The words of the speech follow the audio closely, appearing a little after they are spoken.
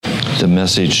The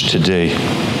message today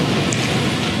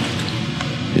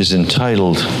is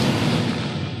entitled,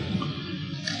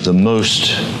 The Most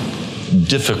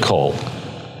Difficult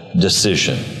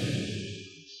Decision.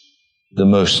 The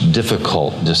most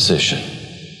difficult decision.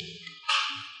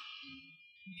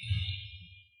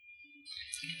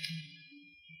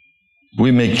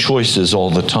 We make choices all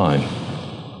the time.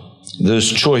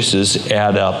 Those choices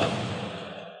add up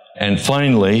and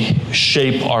finally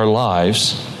shape our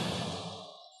lives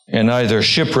and either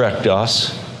shipwreck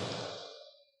us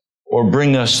or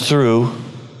bring us through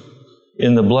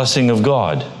in the blessing of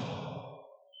God.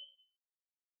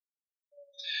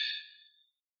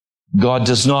 God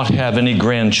does not have any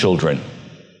grandchildren.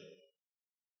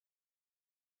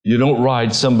 You don't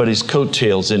ride somebody's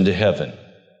coattails into heaven.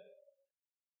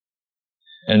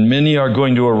 And many are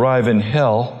going to arrive in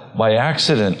hell by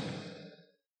accident.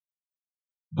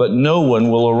 But no one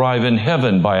will arrive in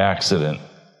heaven by accident.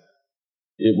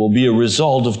 It will be a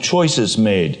result of choices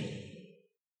made.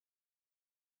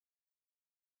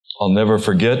 I'll never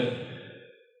forget,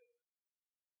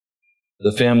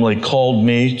 the family called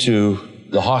me to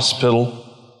the hospital.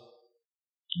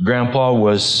 Grandpa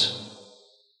was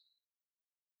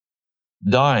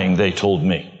dying, they told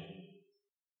me.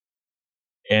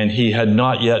 And he had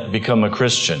not yet become a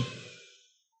Christian.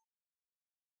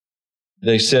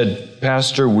 They said,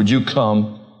 Pastor, would you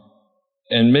come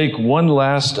and make one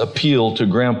last appeal to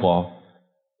Grandpa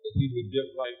that he would get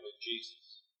right with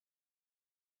Jesus?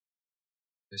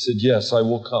 I said, yes, I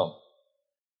will come.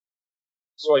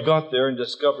 So I got there and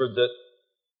discovered that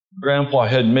Grandpa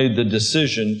had made the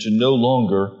decision to no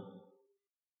longer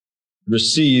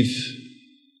receive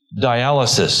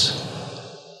dialysis.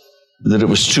 That it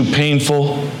was too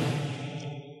painful,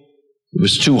 it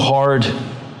was too hard,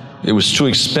 it was too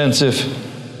expensive.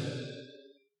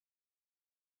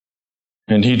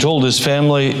 And he told his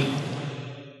family,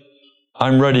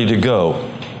 I'm ready to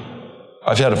go.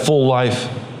 I've had a full life.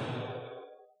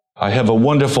 I have a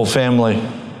wonderful family.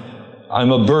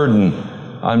 I'm a burden.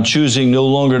 I'm choosing no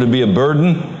longer to be a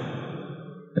burden.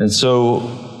 And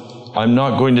so I'm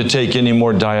not going to take any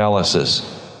more dialysis.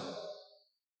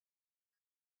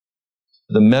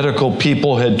 The medical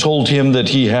people had told him that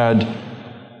he had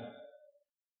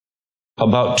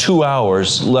about 2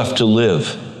 hours left to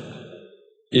live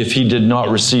if he did not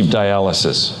receive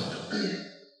dialysis. The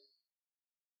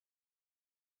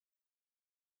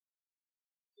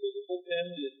whole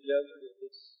family is gathered in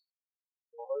this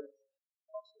large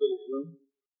hospital room.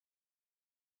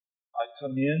 I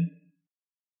come in.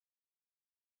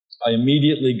 I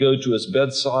immediately go to his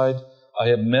bedside. I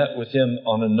have met with him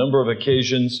on a number of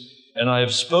occasions. And I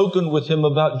have spoken with him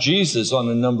about Jesus on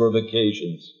a number of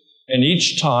occasions. And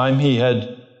each time he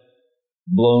had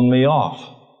blown me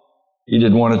off. He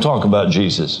didn't want to talk about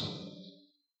Jesus.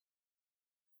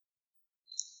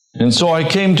 And so I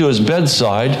came to his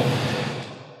bedside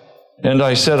and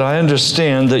I said, I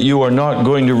understand that you are not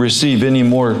going to receive any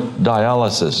more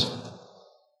dialysis.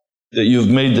 That you've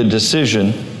made the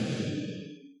decision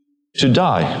to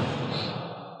die.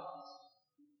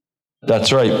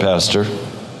 That's right, Pastor.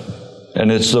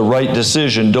 And it's the right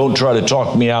decision. Don't try to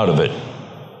talk me out of it.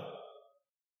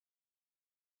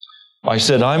 I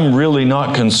said, I'm really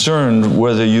not concerned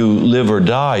whether you live or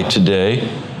die today,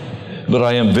 but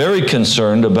I am very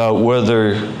concerned about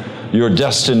whether your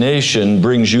destination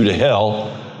brings you to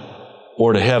hell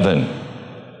or to heaven.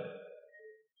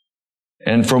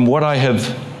 And from what I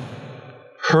have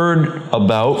heard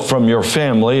about from your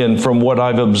family and from what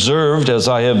I've observed as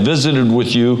I have visited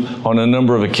with you on a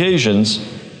number of occasions,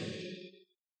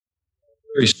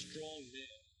 very strong man.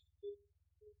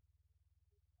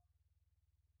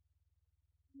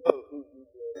 Know who you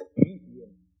will meet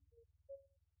him.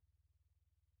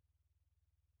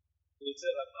 He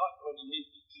said, I'm not going to meet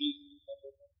Jesus.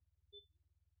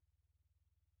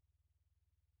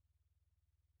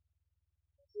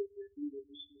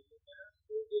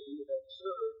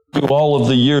 Through all of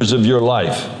the years of your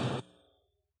life.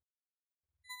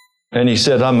 And he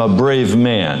said, I'm a brave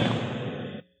man.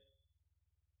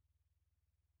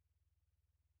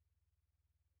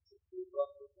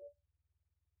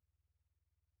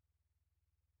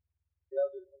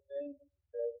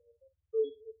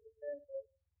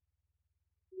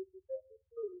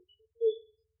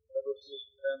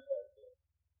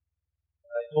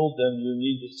 I told them you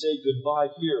need to say goodbye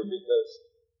here because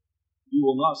you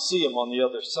will not see him on the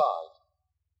other side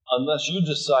unless you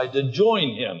decide to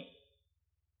join him.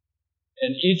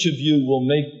 And each of you will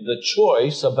make the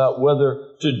choice about whether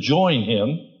to join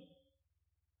him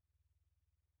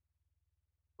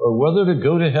or whether to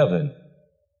go to heaven.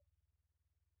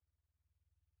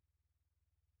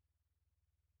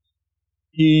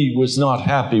 He was not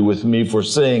happy with me for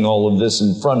saying all of this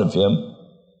in front of him.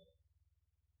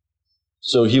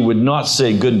 So he would not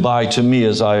say goodbye to me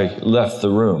as I left the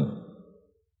room.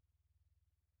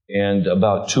 And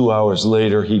about 2 hours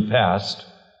later, he passed.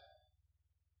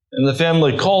 And the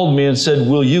family called me and said,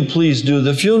 "Will you please do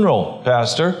the funeral,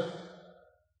 Pastor?"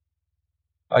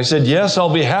 I said, "Yes,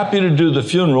 I'll be happy to do the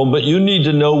funeral, but you need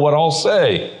to know what I'll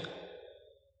say.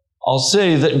 I'll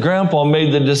say that Grandpa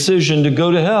made the decision to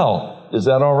go to hell. Is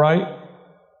that all right?"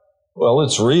 "Well,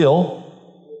 it's real.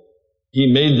 He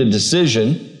made the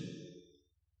decision."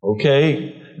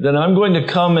 "Okay, then I'm going to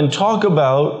come and talk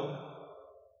about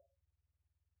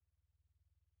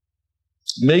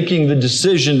making the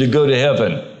decision to go to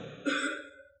heaven.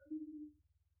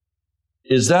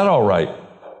 Is that all right?"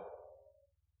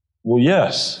 "Well,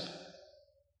 yes."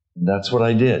 And that's what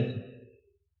I did.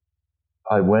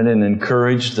 I went and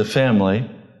encouraged the family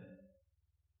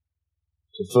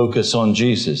to focus on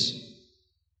Jesus.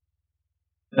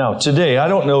 Now, today, I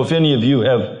don't know if any of you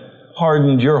have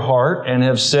hardened your heart and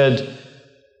have said,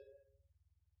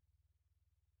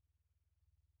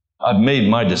 "I've made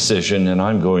my decision and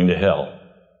I'm going to hell."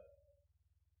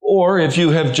 Or if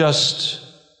you have just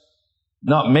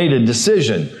not made a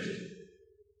decision,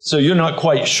 so you're not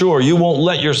quite sure, you won't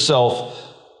let yourself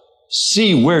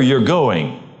see where you're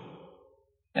going.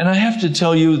 And I have to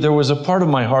tell you, there was a part of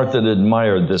my heart that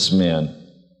admired this man.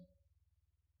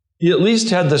 He at least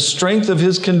had the strength of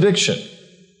his conviction.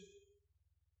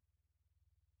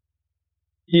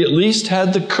 He at least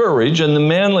had the courage and the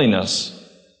manliness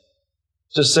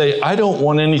to say, "I don't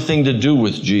want anything to do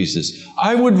with Jesus.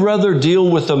 I would rather deal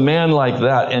with a man like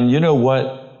that. And you know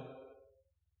what?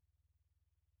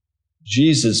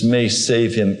 Jesus may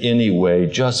save him anyway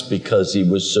just because he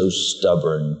was so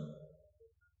stubborn."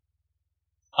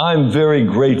 I'm very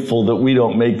grateful that we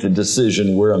don't make the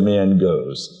decision where a man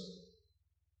goes.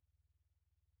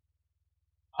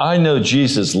 I know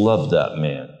Jesus loved that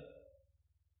man.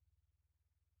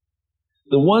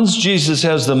 The ones Jesus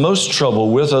has the most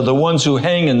trouble with are the ones who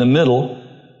hang in the middle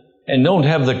and don't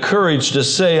have the courage to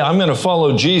say, "I'm going to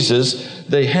follow Jesus."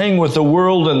 They hang with the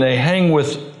world and they hang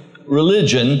with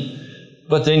religion,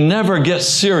 but they never get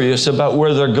serious about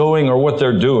where they're going or what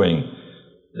they're doing.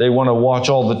 They want to watch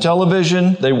all the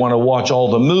television. They want to watch all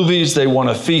the movies. They want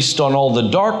to feast on all the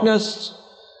darkness.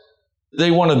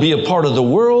 They want to be a part of the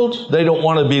world. They don't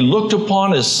want to be looked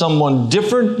upon as someone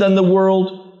different than the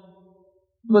world.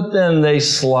 But then they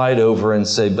slide over and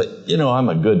say, "But you know, I'm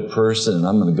a good person and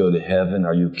I'm going to go to heaven.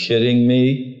 Are you kidding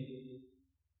me?"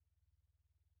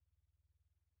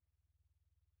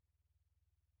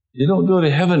 You don't go to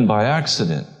heaven by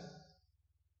accident.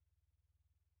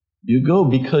 You go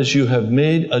because you have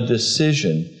made a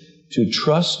decision to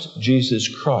trust Jesus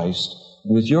Christ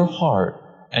with your heart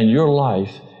and your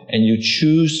life, and you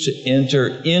choose to enter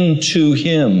into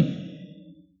Him.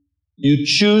 You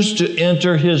choose to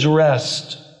enter His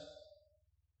rest.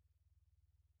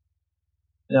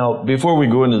 Now, before we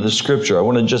go into the scripture, I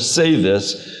want to just say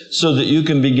this so that you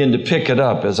can begin to pick it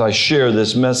up as I share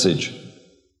this message.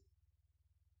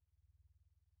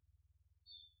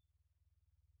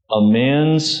 A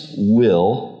man's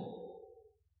will,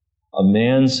 a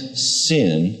man's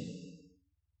sin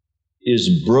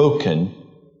is broken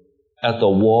at the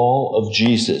wall of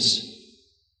Jesus.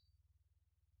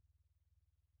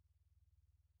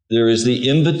 There is the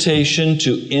invitation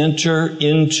to enter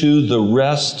into the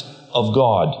rest of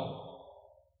God.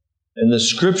 And the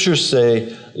scriptures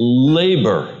say,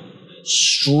 labor,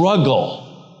 struggle,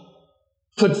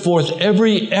 put forth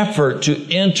every effort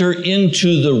to enter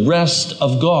into the rest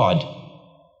of God.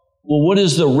 Well, what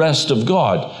is the rest of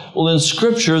God? Well, in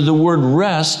Scripture, the word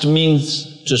rest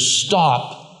means to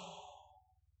stop,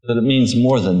 but it means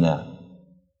more than that.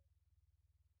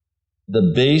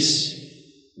 The base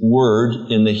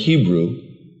word in the Hebrew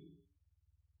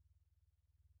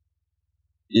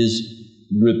is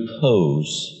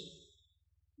repose.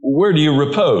 Where do you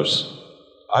repose?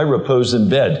 I repose in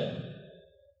bed.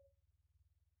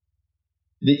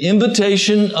 The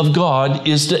invitation of God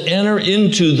is to enter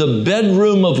into the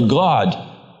bedroom of God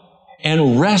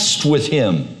and rest with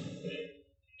Him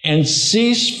and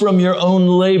cease from your own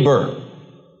labor.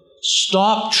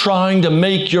 Stop trying to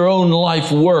make your own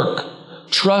life work.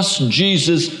 Trust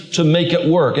Jesus to make it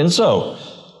work. And so,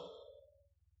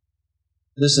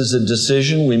 this is a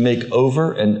decision we make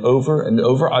over and over and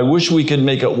over. I wish we could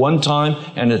make it one time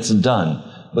and it's done.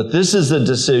 But this is a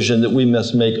decision that we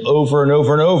must make over and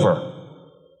over and over.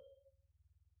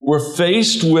 We're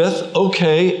faced with,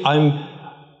 okay, I'm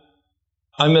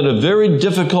at a very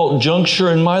difficult juncture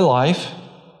in my life.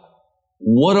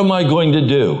 What am I going to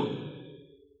do?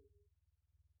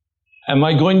 Am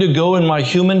I going to go in my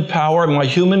human power, my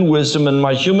human wisdom, and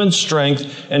my human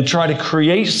strength and try to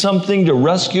create something to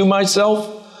rescue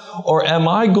myself? Or am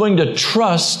I going to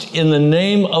trust in the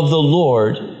name of the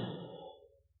Lord?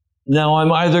 Now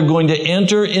I'm either going to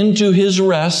enter into His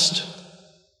rest,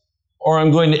 or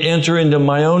I'm going to enter into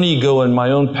my own ego and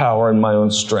my own power and my own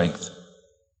strength.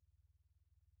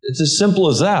 It's as simple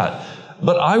as that.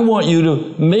 But I want you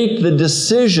to make the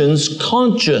decisions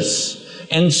conscious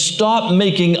and stop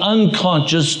making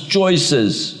unconscious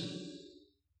choices.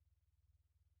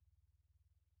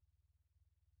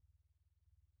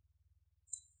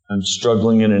 I'm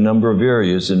struggling in a number of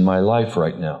areas in my life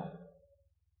right now.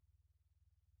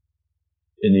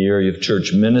 In the area of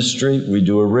church ministry, we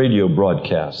do a radio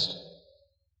broadcast.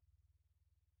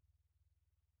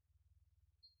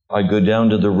 I go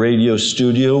down to the radio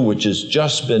studio, which has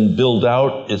just been built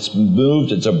out. It's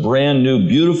moved. It's a brand new,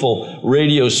 beautiful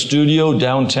radio studio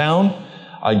downtown.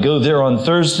 I go there on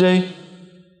Thursday.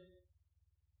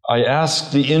 I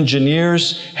ask the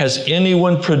engineers, has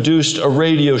anyone produced a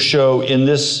radio show in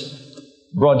this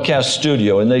broadcast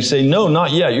studio? And they say, no,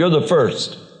 not yet. You're the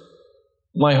first.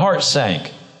 My heart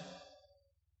sank.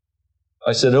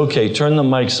 I said, okay, turn the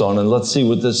mics on and let's see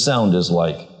what this sound is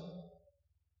like.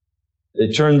 They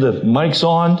turned the mics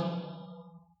on.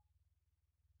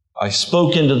 I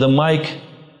spoke into the mic,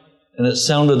 and it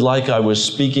sounded like I was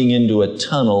speaking into a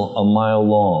tunnel a mile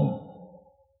long.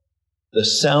 The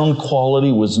sound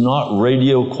quality was not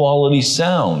radio quality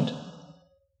sound.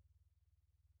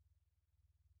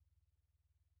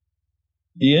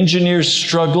 The engineers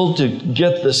struggled to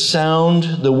get the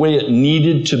sound the way it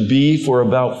needed to be for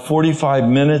about 45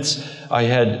 minutes. I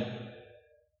had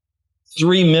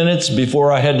 3 minutes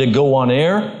before I had to go on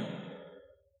air.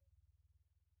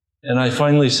 And I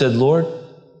finally said, Lord,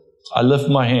 I lift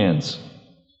my hands.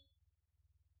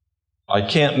 I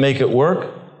can't make it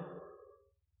work.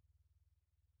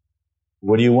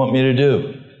 What do you want me to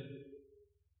do?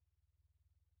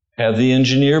 Have the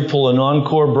engineer pull an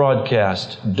encore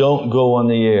broadcast. Don't go on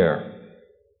the air.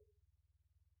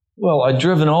 Well, I'd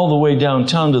driven all the way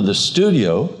downtown to the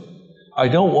studio. I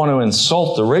don't want to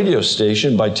insult the radio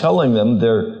station by telling them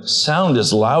their sound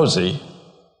is lousy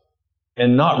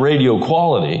and not radio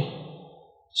quality.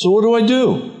 So what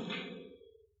do?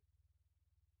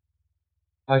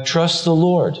 I trust the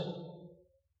Lord.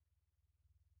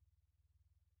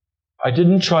 I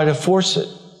didn't try to force it.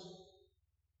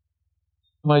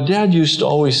 My dad used to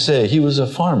always say, he was a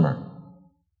farmer,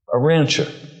 a rancher.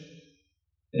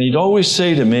 And he'd always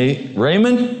say to me,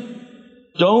 Raymond,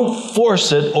 don't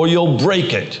force it or you'll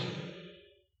break it.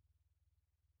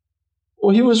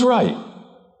 Well, he was right.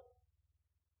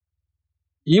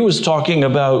 He was talking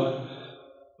about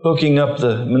hooking up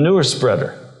the manure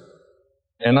spreader.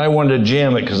 And I wanted to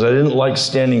jam it because I didn't like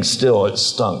standing still. It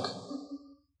stunk.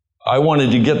 I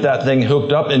wanted to get that thing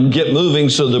hooked up and get moving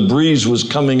so the breeze was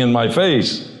coming in my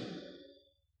face.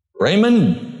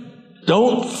 Raymond,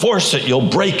 don't force it. You'll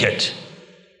break it.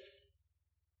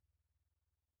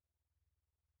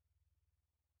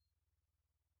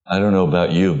 I don't know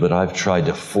about you, but I've tried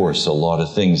to force a lot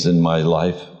of things in my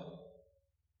life.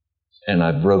 And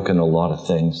I've broken a lot of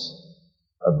things.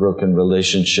 I've broken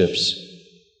relationships.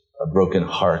 I've broken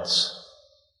hearts.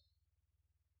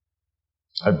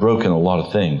 I've broken a lot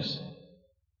of things.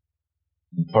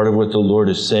 And part of what the Lord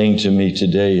is saying to me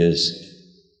today is,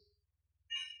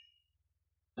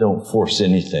 don't force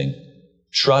anything.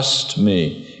 Trust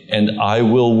me, and I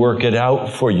will work it out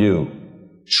for you.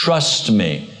 Trust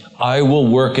me, I will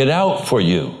work it out for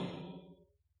you.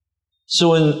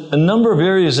 So in a number of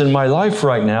areas in my life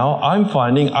right now, I'm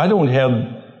finding I don't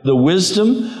have the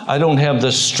wisdom, I don't have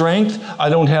the strength, I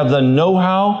don't have the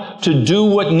know-how to do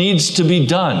what needs to be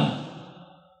done.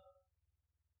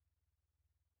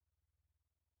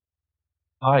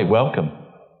 Hi, welcome.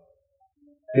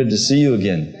 Good to see you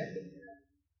again.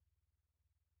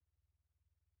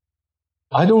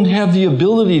 I don't have the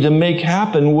ability to make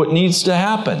happen what needs to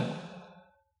happen.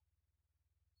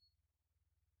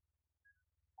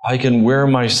 I can wear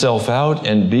myself out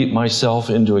and beat myself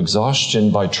into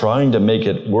exhaustion by trying to make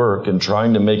it work and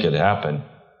trying to make it happen.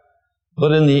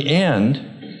 But in the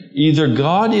end, either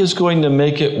God is going to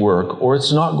make it work or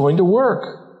it's not going to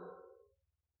work.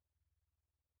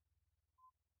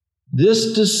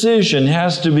 This decision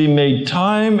has to be made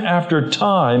time after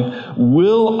time.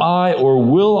 Will I or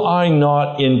will I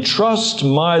not entrust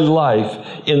my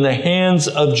life in the hands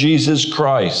of Jesus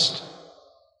Christ?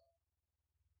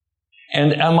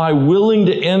 And am I willing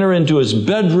to enter into His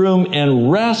bedroom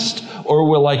and rest, or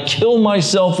will I kill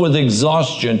myself with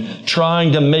exhaustion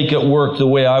trying to make it work the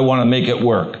way I want to make it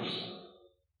work?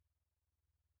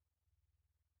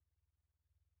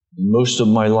 Most of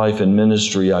my life in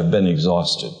ministry, I've been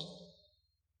exhausted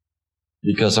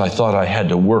because I thought I had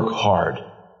to work hard.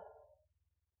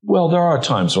 Well, there are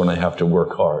times when I have to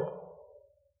work hard,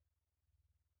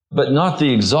 but not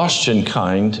the exhaustion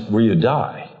kind where you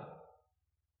die.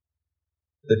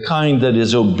 The kind that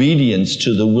is obedience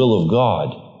to the will of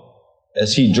God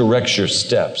as He directs your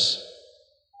steps.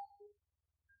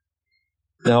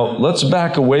 Now, let's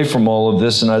back away from all of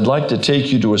this, and I'd like to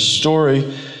take you to a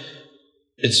story.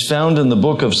 It's found in the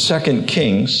book of 2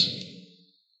 Kings.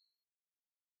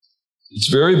 It's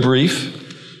very brief.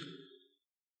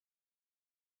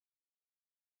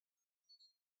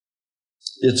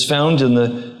 It's found in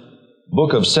the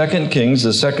book of 2 Kings, the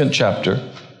 2nd chapter.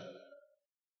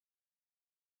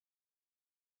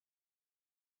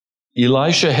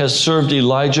 Elisha has served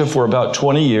Elijah for about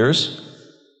 20 years.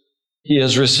 He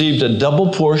has received a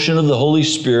double portion of the Holy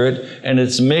Spirit, and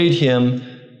it's made him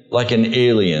like an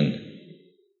alien.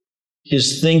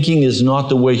 His thinking is not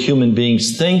the way human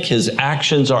beings think. His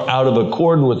actions are out of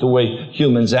accord with the way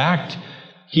humans act.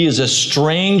 He is a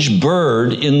strange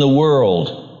bird in the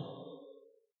world.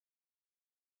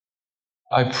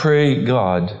 I pray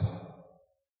God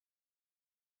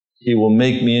He will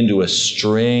make me into a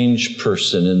strange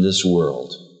person in this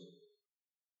world.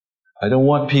 I don't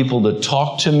want people to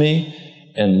talk to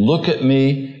me and look at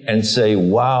me and say,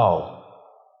 wow,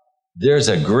 there's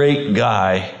a great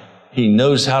guy. He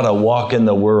knows how to walk in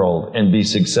the world and be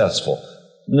successful.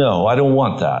 No, I don't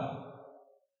want that.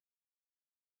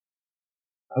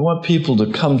 I want people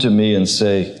to come to me and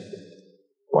say,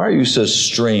 why are you so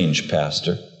strange,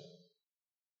 Pastor?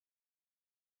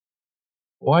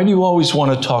 Why do you always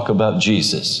want to talk about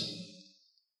Jesus?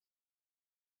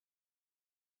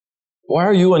 Why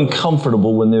are you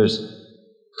uncomfortable when there's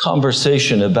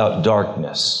conversation about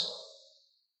darkness?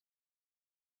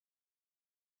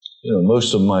 You know,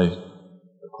 most of my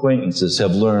acquaintances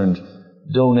have learned,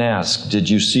 don't ask, did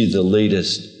you see the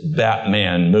latest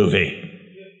Batman movie?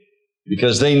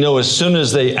 Because they know as soon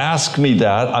as they ask me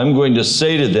that, I'm going to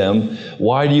say to them,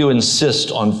 why do you insist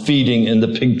on feeding in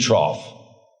the pig trough?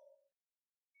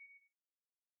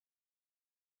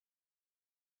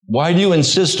 Why do you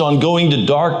insist on going to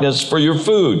darkness for your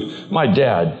food? My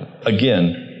dad,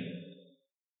 again,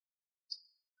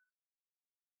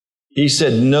 he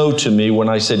said no to me when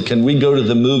I said, can we go to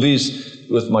the movies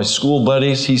with my school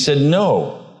buddies? He said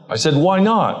no. I said, why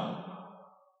not?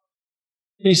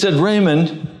 He said,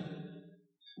 Raymond,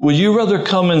 would you rather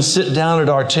come and sit down at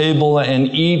our table and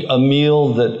eat a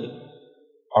meal that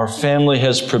our family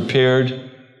has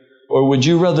prepared? Or would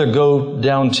you rather go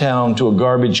downtown to a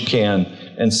garbage can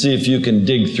and see if you can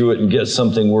dig through it and get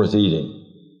something worth eating?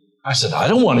 I said, I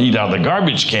don't want to eat out of the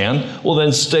garbage can. Well,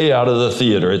 then stay out of the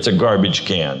theater. It's a garbage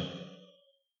can.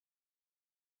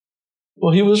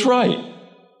 Well, he was right.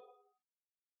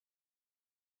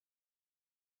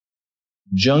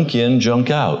 Junk in, junk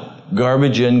out.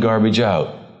 Garbage in, garbage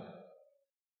out.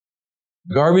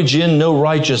 Garbage in, no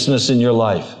righteousness in your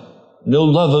life. No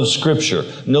love of Scripture.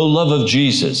 No love of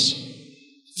Jesus.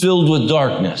 Filled with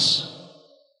darkness.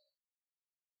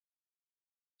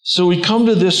 So we come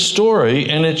to this story,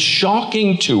 and it's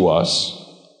shocking to us.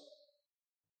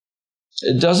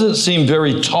 It doesn't seem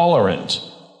very tolerant.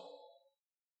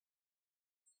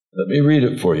 Let me read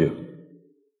it for you.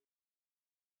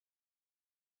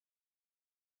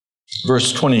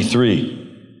 Verse 23.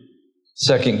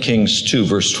 2 Kings 2,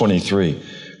 verse 23.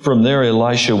 From there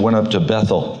Elisha went up to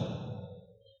Bethel.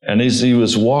 And as he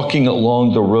was walking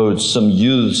along the road, some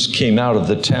youths came out of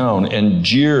the town and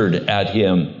jeered at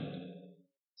him.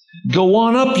 Go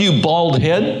on up, you bald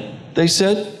head, they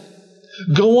said.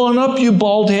 Go on up, you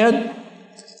bald head.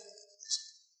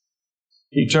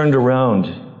 He turned around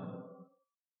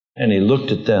and he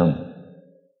looked at them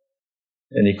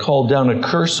and he called down a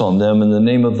curse on them in the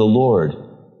name of the Lord.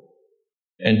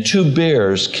 And 2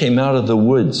 bears came out of the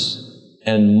woods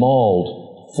and mauled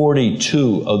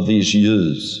 42 of these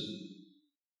youths.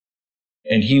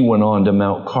 And he went on to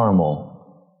Mount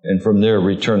Carmel and from there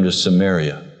returned to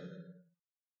Samaria.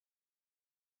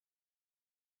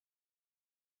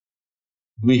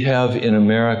 We have in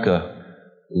America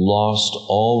lost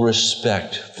all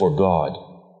respect for God.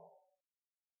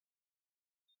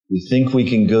 We think we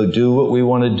can go do what we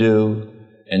want to do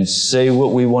and say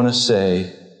what we want to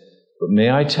say. But may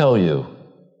I tell you,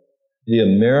 the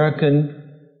American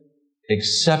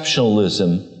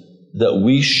exceptionalism that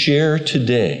we share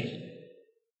today,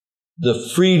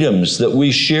 the freedoms that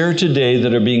we share today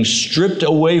that are being stripped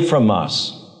away from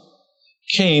us,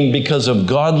 came because of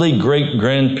godly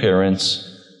great-grandparents,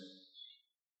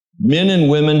 men and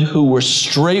women who were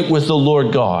straight with the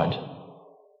Lord God,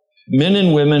 Men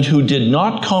and women who did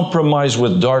not compromise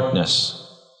with darkness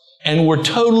and were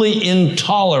totally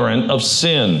intolerant of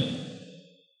sin.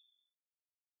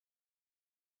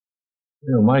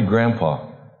 You know, my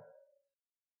grandpa,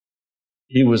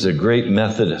 he was a great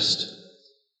Methodist.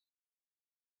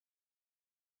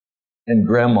 And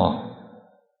Grandma,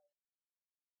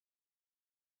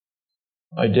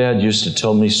 my dad used to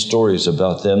tell me stories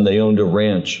about them. They owned a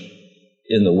ranch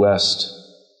in the West.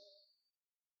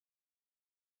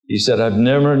 He said, I've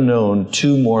never known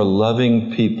two more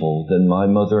loving people than my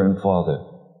mother and father.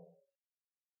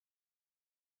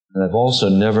 And I've also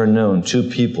never known two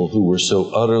people who were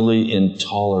so utterly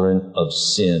intolerant of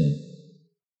sin.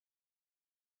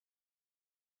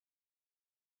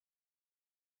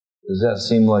 Does that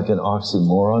seem like an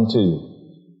oxymoron to you?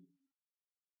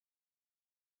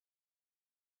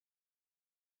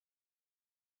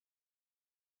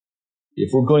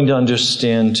 If we're going to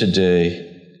understand today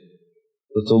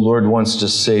what the Lord wants to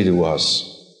say to us,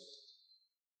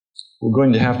 we're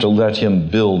going to have to let Him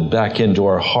build back into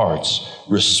our hearts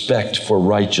respect for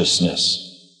righteousness.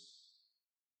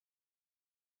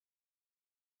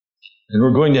 And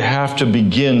we're going to have to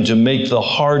begin to make the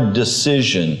hard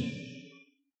decision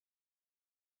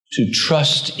to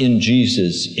trust in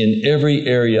Jesus in every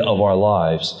area of our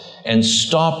lives and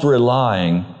stop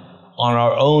relying on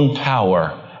our own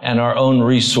power and our own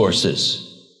resources.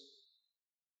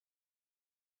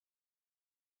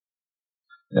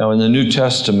 Now, in the New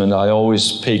Testament, I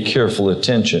always pay careful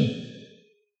attention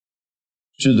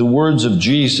to the words of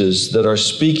Jesus that are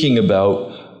speaking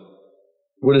about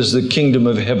what is the kingdom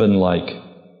of heaven like.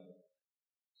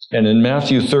 And in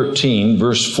Matthew 13,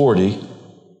 verse 40,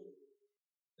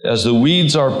 as the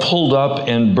weeds are pulled up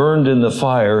and burned in the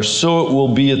fire, so it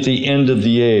will be at the end of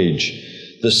the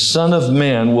age. The Son of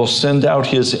Man will send out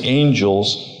His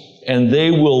angels, and they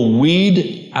will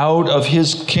weed out of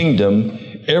His kingdom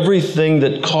everything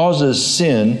that causes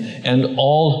sin and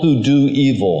all who do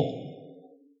evil.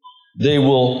 They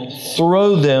will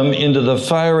throw them into the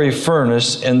fiery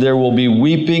furnace, and there will be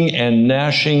weeping and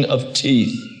gnashing of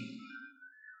teeth.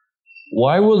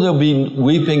 Why will there be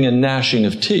weeping and gnashing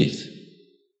of teeth?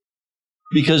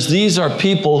 Because these are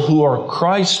people who are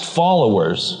Christ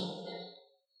followers,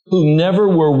 who never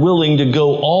were willing to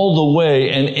go all the way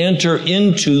and enter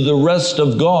into the rest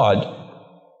of God,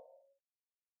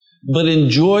 but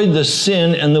enjoyed the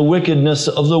sin and the wickedness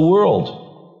of the world.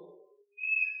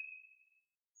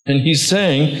 And He's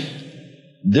saying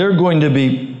they're going to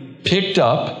be picked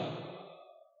up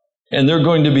and they're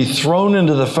going to be thrown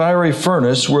into the fiery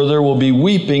furnace where there will be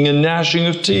weeping and gnashing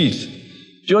of teeth.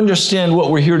 Do you understand what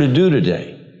we're here to do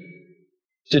today?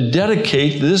 To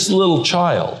dedicate this little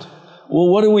child. Well,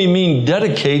 what do we mean,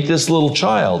 dedicate this little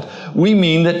child? We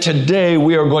mean that today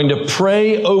we are going to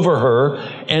pray over her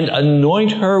and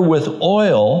anoint her with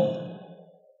oil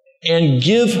and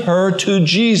give her to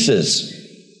Jesus.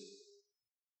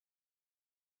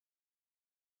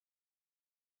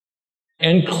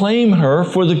 And claim her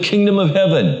for the kingdom of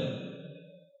heaven.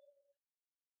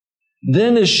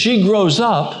 Then as she grows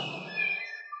up,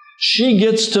 she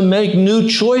gets to make new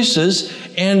choices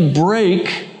and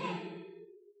break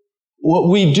what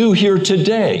we do here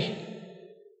today.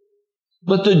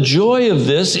 But the joy of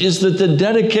this is that the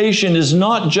dedication is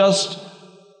not just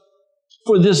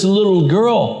for this little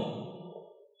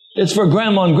girl. It's for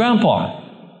Grandma and Grandpa.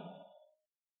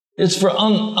 It's for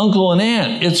uncle and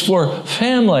aunt. It's for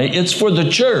family. It's for the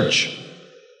church.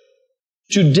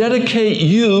 To dedicate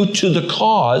you to the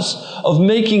cause of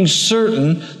making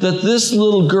certain that this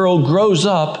little girl grows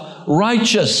up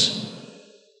righteous,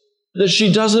 that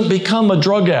she doesn't become a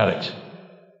drug addict,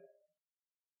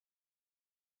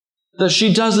 that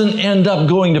she doesn't end up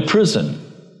going to prison.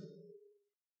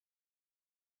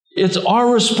 It's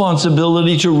our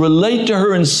responsibility to relate to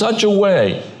her in such a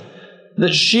way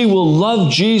that she will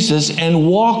love Jesus and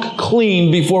walk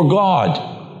clean before God.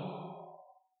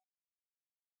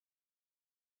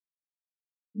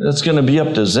 It's going to be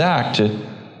up to Zach to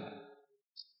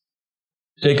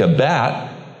take a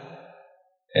bat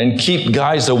and keep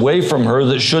guys away from her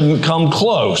that shouldn't come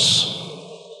close.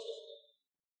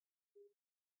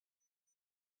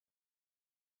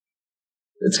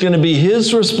 It's going to be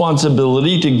his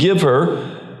responsibility to give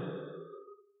her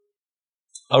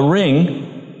a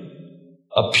ring,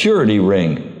 a purity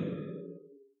ring,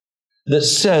 that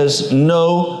says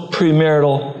no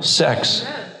premarital sex,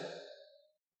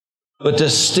 but to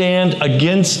stand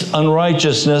against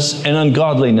unrighteousness and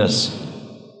ungodliness.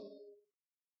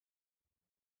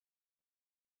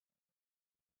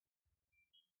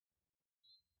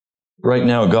 Right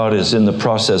now, God is in the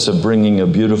process of bringing a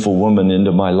beautiful woman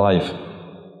into my life.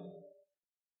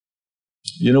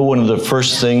 You know, one of the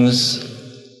first things,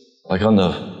 like on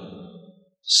the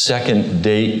second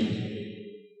date,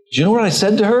 do you know what I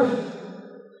said to her?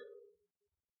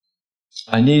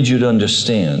 I need you to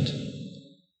understand,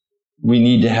 we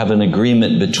need to have an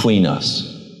agreement between us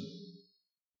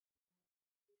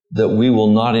that we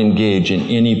will not engage in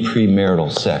any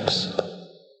premarital sex.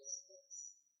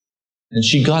 And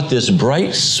she got this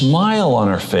bright smile on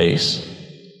her face.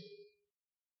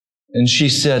 And she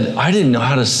said, I didn't know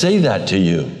how to say that to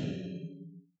you.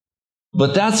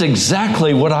 But that's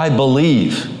exactly what I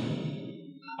believe.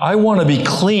 I want to be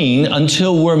clean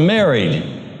until we're married,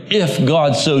 if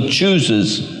God so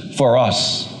chooses for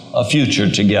us a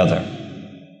future together.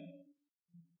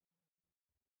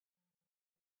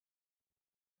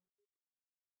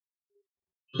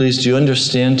 Please, do you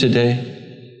understand today?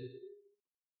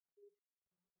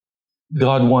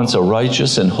 God wants a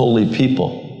righteous and holy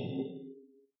people.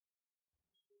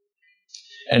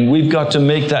 And we've got to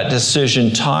make that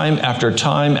decision time after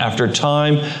time after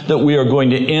time that we are going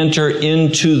to enter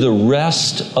into the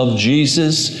rest of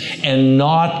Jesus and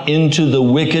not into the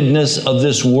wickedness of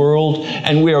this world.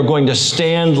 And we are going to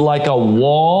stand like a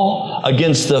wall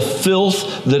against the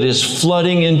filth that is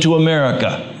flooding into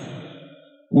America.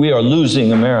 We are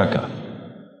losing America.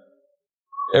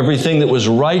 Everything that was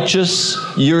righteous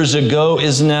years ago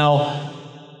is now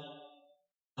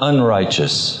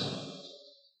unrighteous.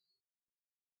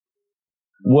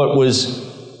 What was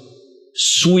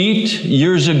sweet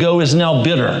years ago is now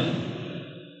bitter.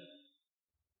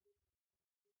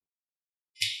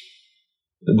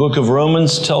 The book of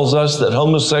Romans tells us that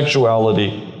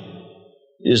homosexuality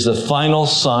is the final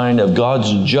sign of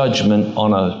God's judgment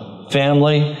on a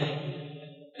family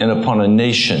and upon a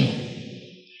nation,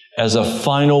 as a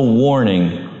final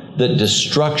warning that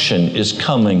destruction is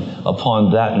coming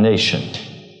upon that nation.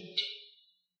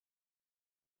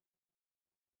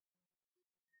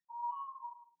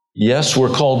 Yes, we're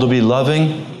called to be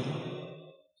loving.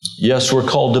 Yes, we're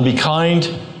called to be kind.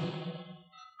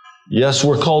 Yes,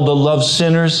 we're called to love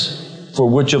sinners, for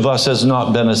which of us has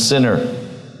not been a sinner?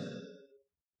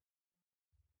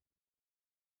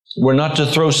 We're not to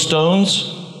throw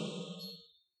stones,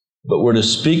 but we're to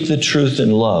speak the truth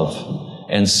in love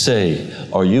and say,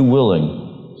 are you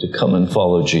willing to come and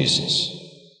follow Jesus?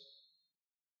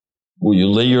 Will you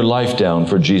lay your life down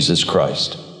for Jesus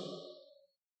Christ?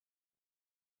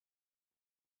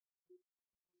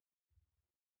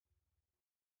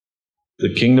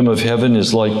 The kingdom of heaven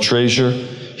is like treasure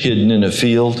hidden in a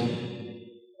field.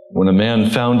 When a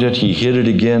man found it, he hid it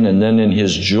again, and then in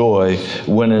his joy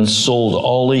went and sold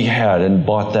all he had and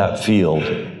bought that field.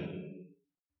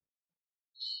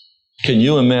 Can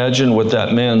you imagine what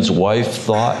that man's wife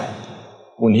thought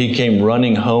when he came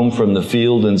running home from the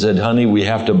field and said, honey, we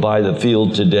have to buy the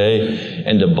field today,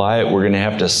 and to buy it, we're going to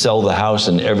have to sell the house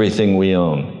and everything we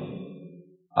own?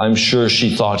 I'm sure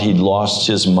she thought he'd lost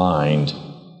his mind.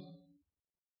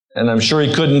 And I'm sure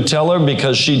he couldn't tell her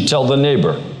because she'd tell the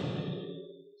neighbor.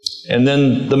 And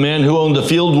then the man who owned the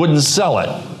field wouldn't sell it.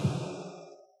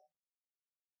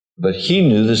 But he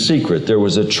knew the secret. There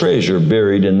was a treasure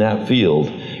buried in that field.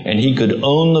 And he could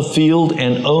own the field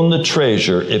and own the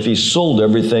treasure if he sold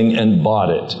everything and bought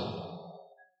it.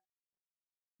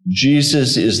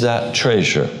 Jesus is that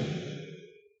treasure.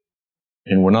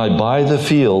 And when I buy the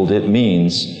field, it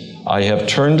means I have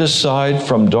turned aside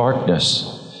from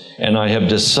darkness and I have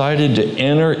decided to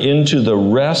enter into the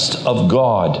rest of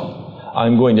God.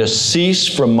 I'm going to cease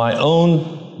from my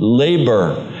own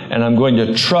labor and I'm going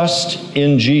to trust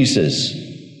in Jesus.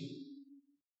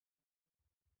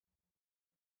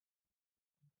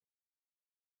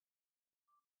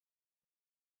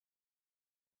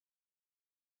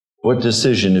 What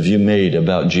decision have you made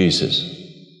about Jesus?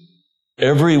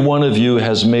 Every one of you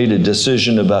has made a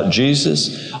decision about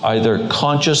Jesus, either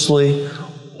consciously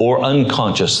or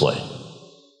unconsciously.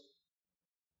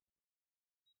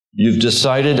 You've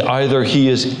decided either He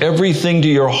is everything to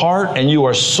your heart and you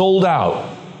are sold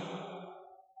out,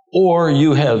 or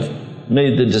you have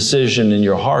made the decision in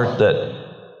your heart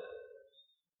that,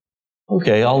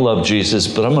 okay, I'll love Jesus,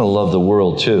 but I'm going to love the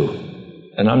world too.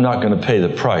 And I'm not going to pay the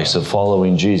price of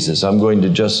following Jesus. I'm going to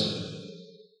just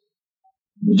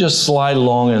slide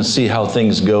along and see how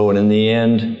things go. And in the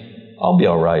end, I'll be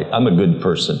all right. I'm a good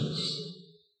person.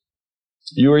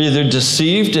 You are either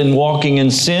deceived and walking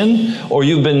in sin, or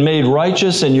you've been made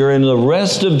righteous and you're in the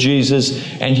rest of Jesus,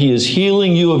 and He is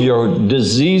healing you of your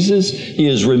diseases. He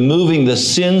is removing the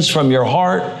sins from your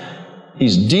heart.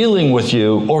 He's dealing with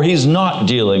you, or He's not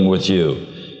dealing with you.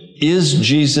 Is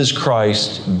Jesus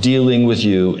Christ dealing with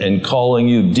you and calling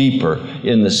you deeper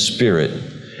in the Spirit?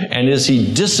 And is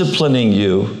He disciplining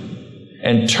you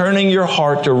and turning your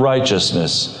heart to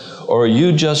righteousness? Or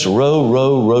you just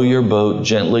row your boat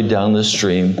gently down the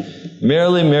stream?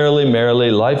 Merrily, merrily,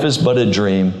 merrily, life is but a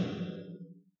dream.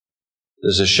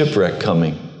 There's a shipwreck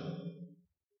coming.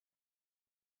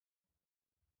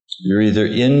 You're either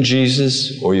in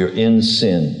Jesus or you're in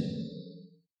sin.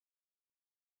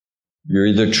 You're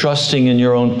either trusting in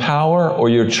your own power or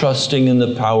you're trusting in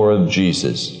the power of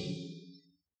Jesus.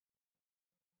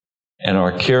 And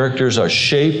our characters are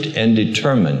shaped and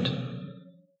determined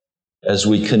as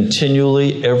we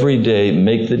continually, every day,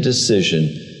 make the decision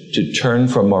to turn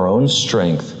from our own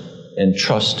strength and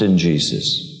trust in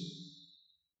Jesus.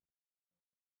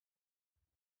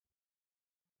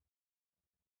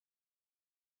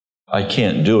 I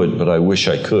can't do it, but I wish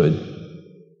I could.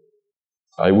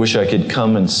 I wish I could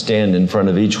come and stand in front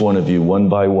of each one of you one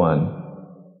by one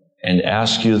and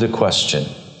ask you the question,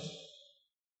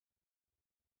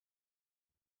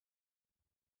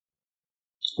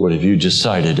 what have you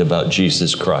decided about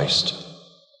Jesus Christ?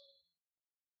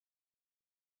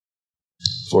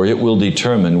 For it will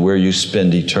determine where you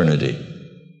spend eternity.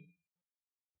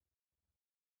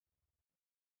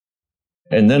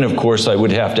 And then, of course, I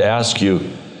would have to ask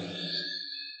you,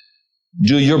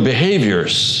 do your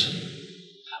behaviors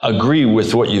agree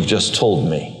with what you've just told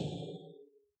me?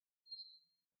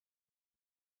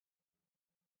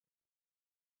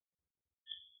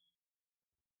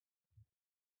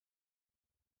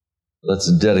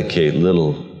 Let's dedicate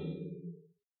little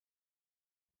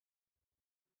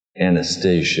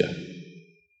Anastasia.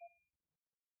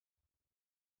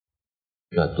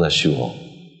 God bless you all.